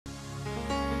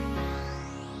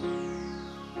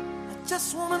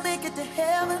just wanna make it to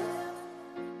heaven.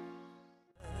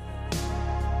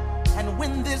 And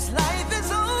when this life is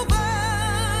over,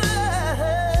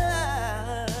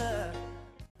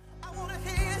 I wanna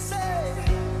hear you say,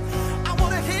 I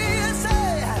wanna hear you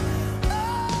say,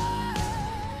 oh.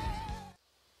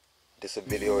 This is a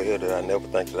video here that I never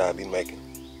think that I'd be making.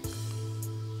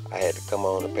 I had to come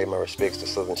on and pay my respects to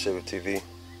Southern Chevy TV.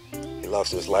 He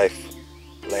lost his life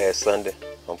last Sunday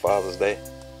on Father's Day.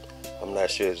 I'm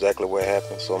not sure exactly what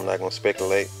happened, so I'm not gonna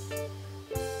speculate.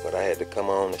 But I had to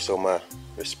come on and show my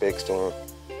respects to him.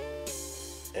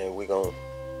 And we're gonna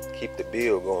keep the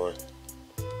bill going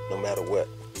no matter what.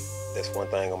 That's one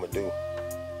thing I'm gonna do.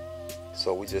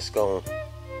 So we just gonna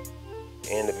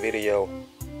end the video.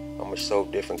 I'm gonna show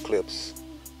different clips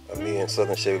of me and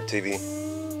Southern Chevy TV,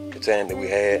 the time that we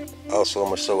had. Also, I'm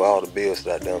gonna show all the bills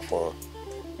that I done for him.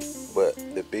 But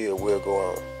the bill will go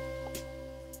on.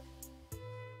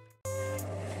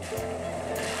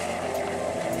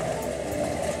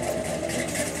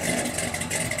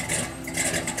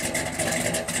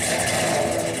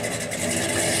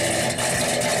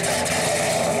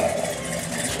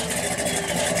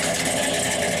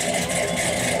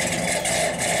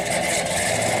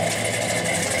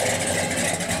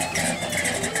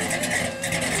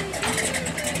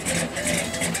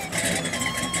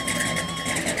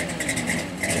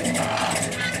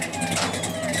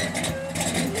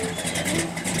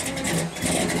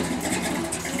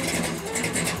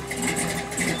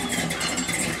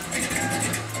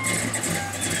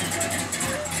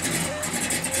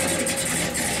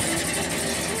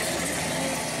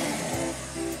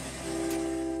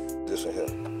 This one here.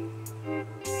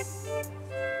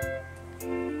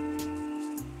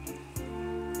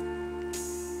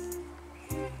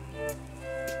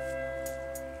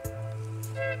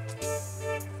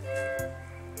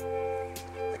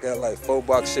 I got like 4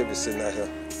 box Chevy sitting out here.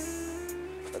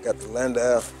 I got the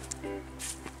Landau.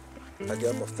 I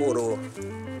got my 4-door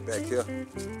back here.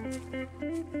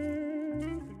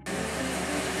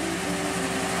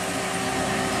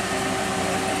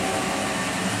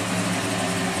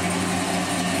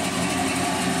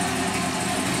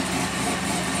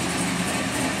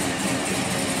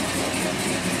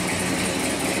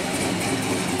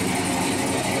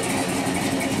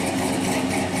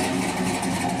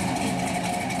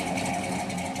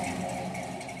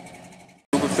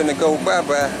 Finna go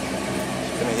bye-bye.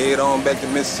 Finna head on back to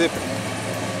Mississippi.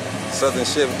 Southern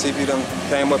Chevy TV done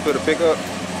came up here to pick up.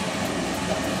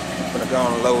 Finna go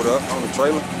on and load up on the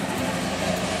trailer.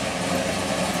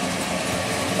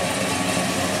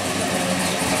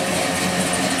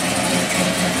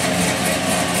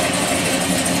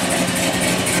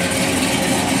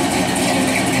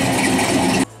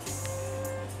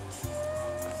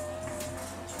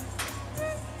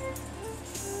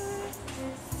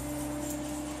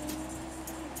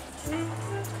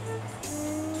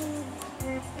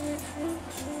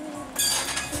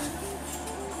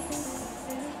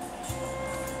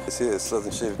 This here is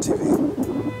Southern Chevy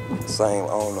TV, same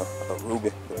owner of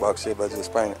Ruby, the box Chevy I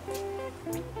just painted.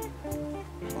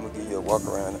 I'm gonna give you a walk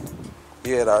around it.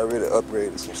 He had already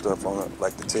upgraded some stuff on it,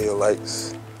 like the tail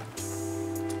lights.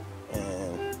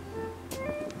 And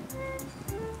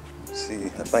see,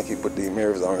 I think he put the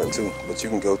mirrors on it too, but you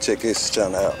can go check his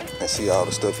channel out and see all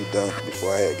the stuff he done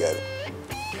before I had got it.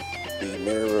 The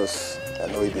mirrors, I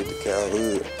know he did the cow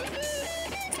hood.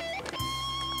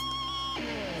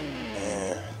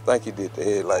 I think he did the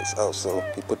headlights also.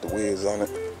 He put the wheels on it.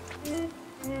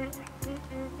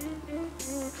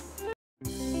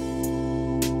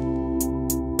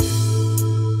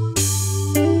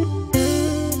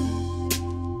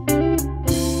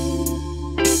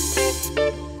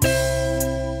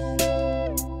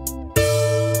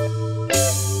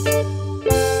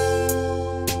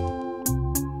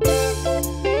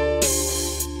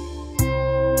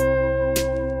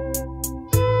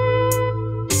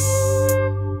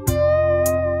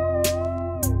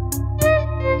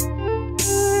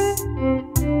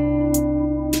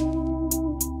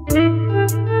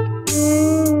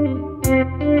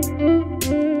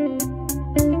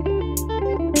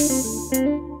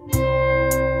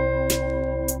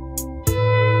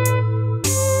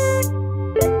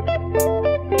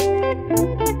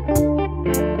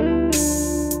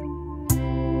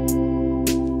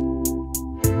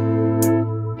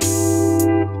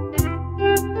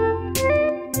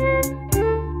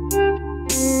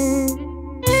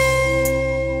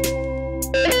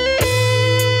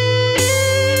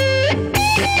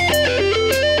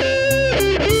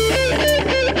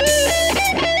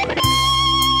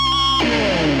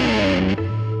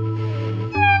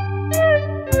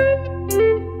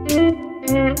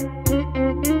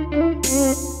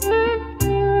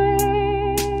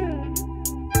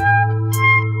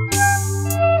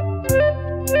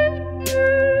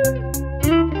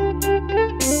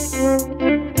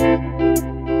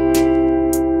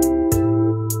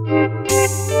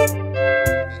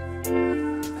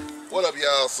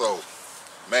 So,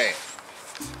 man,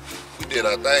 we did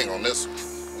our thing on this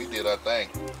one. We did our thing.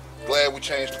 Glad we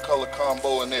changed the color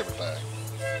combo and everything.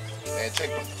 Man,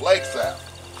 check the flakes out.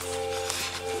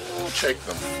 Ooh, check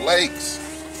them flakes.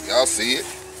 Y'all see it?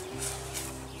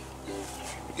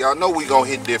 Y'all know we gonna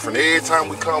hit different every time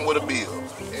we come with a bill.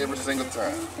 Every single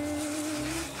time.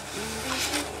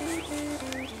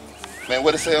 Man,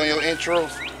 what it say on your intro?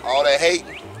 All that hate?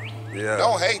 Yeah.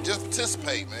 Don't hate, just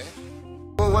participate, man.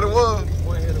 What it was?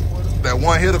 That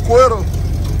one hit a quitter.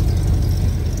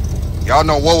 Y'all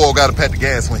know Wowo got to pat the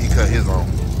gas when he cut his on.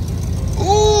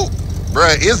 Ooh,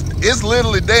 bruh, it's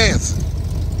literally dancing.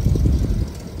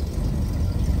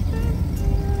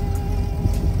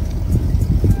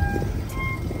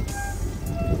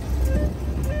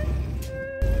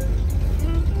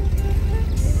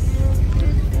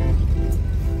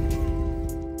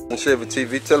 Chevy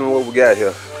TV, tell them what we got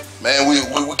here. Man,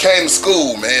 we came to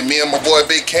school, man. Me and my boy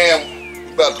Big Cam,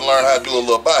 we about to learn how to do a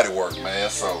little body work,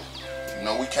 man. So, you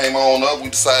know, we came on up.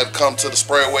 We decided to come to the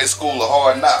SprayWay School of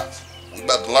Hard Knocks. We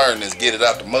about to learn this, get it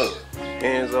out the mud.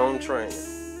 Hands-on training.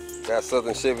 Got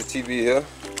Southern Chevy TV here.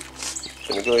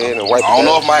 Gonna go ahead and wipe it I don't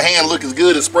know down. if my hand look as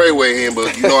good as SprayWay hand,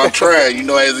 but you know I'm trying. You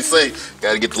know, as they say,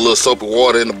 got to get the little soap and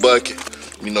water in the bucket.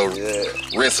 You know,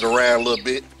 rinse it around a little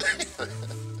bit.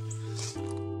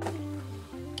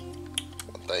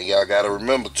 One thing y'all got to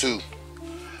remember too,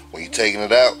 when you're taking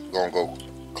it out, you're gonna go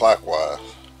clockwise.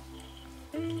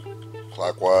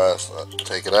 Clockwise,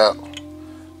 take it out,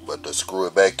 but to screw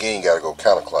it back in, you gotta go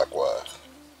counterclockwise.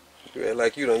 You act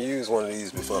like you done used one of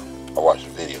these before. I watched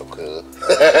the video, cuz.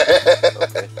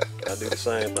 Okay, I do the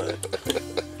same thing.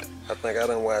 I think I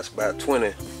done watched about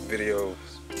 20 videos.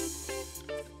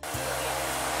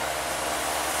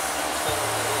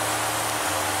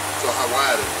 So how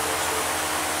wide is it?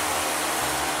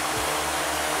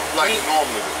 Like you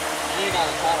normally do. You ain't got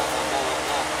a title on that right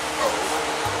now. Oh,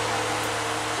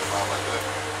 about like that.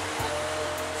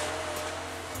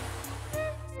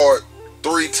 Part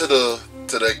 3 to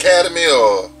the academy,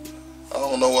 or I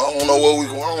don't know what we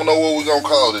gonna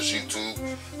call this YouTube.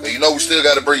 Cause you know we still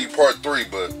got to bring you part 3,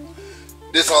 but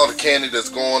this all the candy that's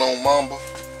going on Mamba.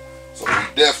 So we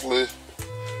definitely,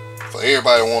 for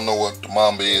everybody wanna know what the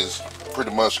Mamba is,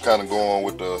 pretty much kind of going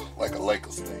with the like a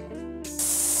Lakers thing.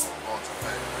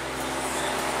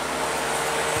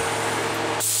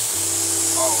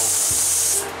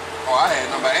 Oh, I had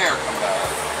number air coming out.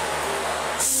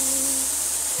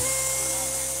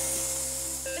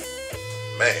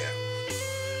 Man,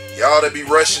 y'all that be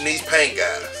rushing these paint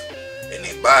guys and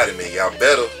these body men, y'all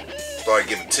better start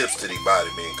giving tips to these body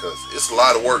men, because it's a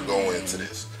lot of work going into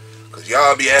this. Because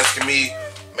y'all be asking me,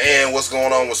 man, what's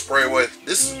going on with SprayWay?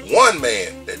 This is one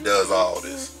man that does all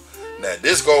this. Now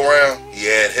this go around, he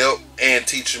had help and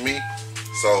teaching me,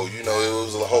 so you know it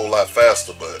was a whole lot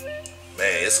faster, but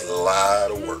man, it's a lot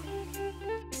of work.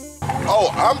 Oh,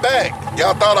 I'm back.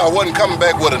 Y'all thought I wasn't coming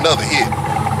back with another hit.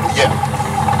 Yeah.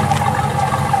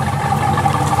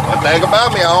 One thing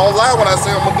about me, I don't lie when I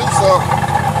say I'm gonna do something.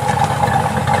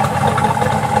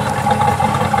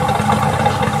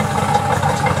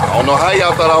 I don't know how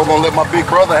y'all thought I was gonna let my big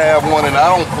brother have one and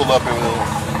I don't pull up in one.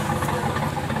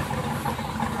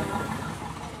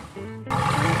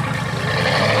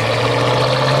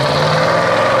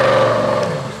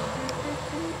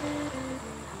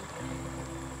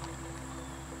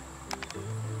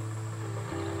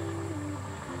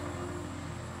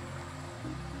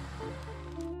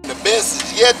 The best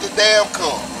is yet to damn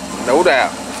come. No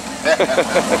doubt.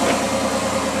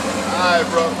 Alright,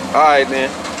 bro. Alright then.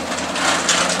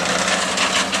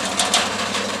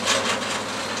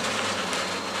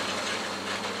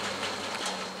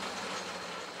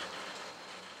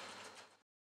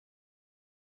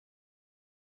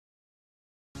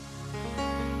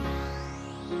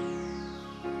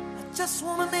 Just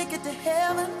wanna make it to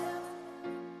heaven.